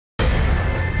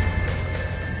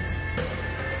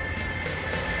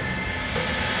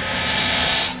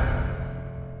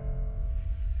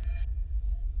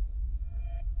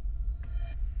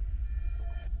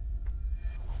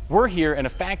We're here in a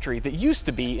factory that used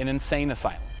to be an insane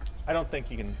asylum. I don't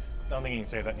think you can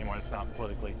say that anymore. It's not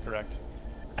politically correct.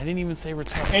 I didn't even say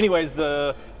retarded. Anyways,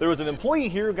 there was an employee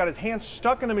here who got his hand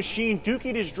stuck in a machine,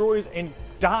 dookied his drawers, and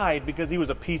died because he was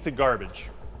a piece of garbage.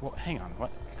 Well, hang on,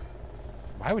 what?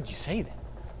 Why would you say that?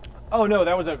 Oh no,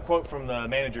 that was a quote from the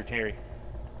manager, Terry.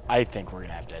 I think we're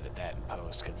gonna have to edit that in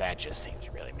post, because that just seems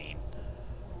really mean.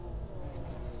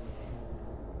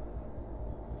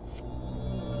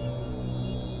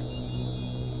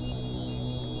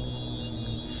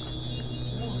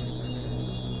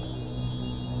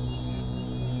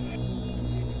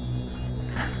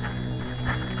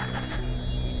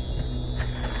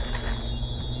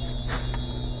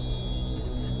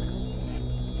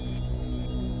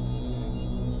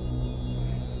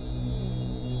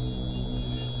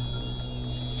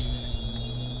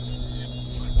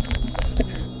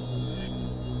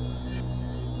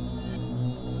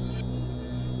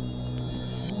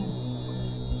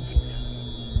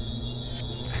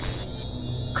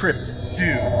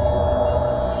 Cryptidudes.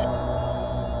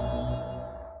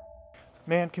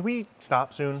 Man, can we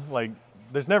stop soon? Like,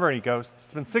 there's never any ghosts.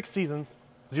 It's been 6 seasons,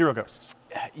 0 ghosts.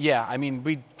 Yeah, I mean,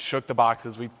 we shook the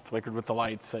boxes, we flickered with the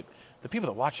lights. The people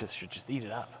that watch this should just eat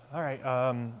it up. All right,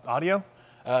 audio?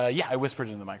 Yeah, I whispered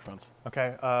into the microphones.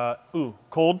 Okay, ooh,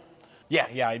 cold?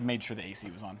 Yeah, I made sure the AC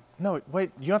was on. No,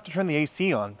 wait, you don't have to turn the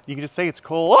AC on. You can just say it's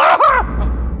cold.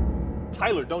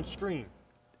 Tyler, don't scream.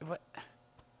 What?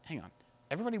 Hang on.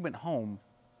 Everybody went home,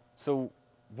 so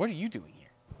what are you doing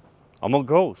here? I'm a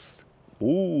ghost.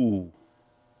 Ooh.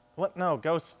 What? No,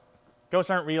 ghosts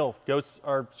aren't real. Ghosts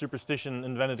are superstition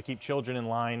invented to keep children in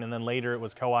line, and then later it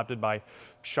was co-opted by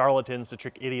charlatans to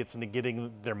trick idiots into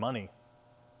getting their money.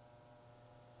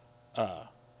 Drop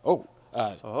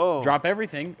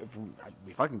everything.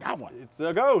 We fucking got one. It's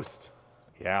a ghost.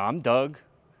 Yeah, I'm Doug.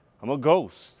 I'm a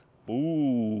ghost.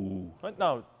 Ooh. What?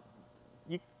 No,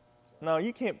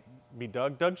 you can't be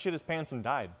Doug. Doug shit his pants and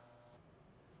died.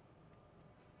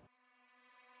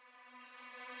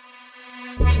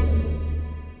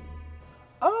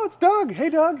 Oh, it's Doug. Hey,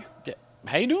 Doug. Yeah.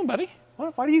 How you doing, buddy?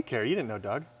 What? Why do you care? You didn't know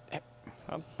Doug.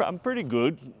 I'm pretty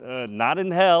good. Not in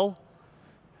hell.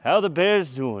 How the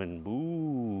Bears doing?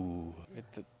 Boo.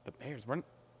 The Bears, we're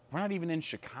not even in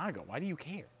Chicago. Why do you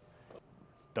care?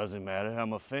 Doesn't matter.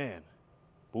 I'm a fan.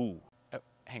 Boo.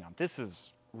 Hang on, this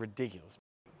is ridiculous.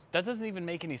 That doesn't even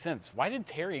make any sense. Why did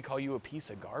Terry call you a piece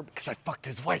of garbage? Because I fucked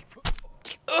his wife.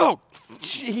 Oh,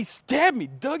 he stabbed me.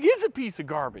 Doug is a piece of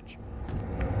garbage.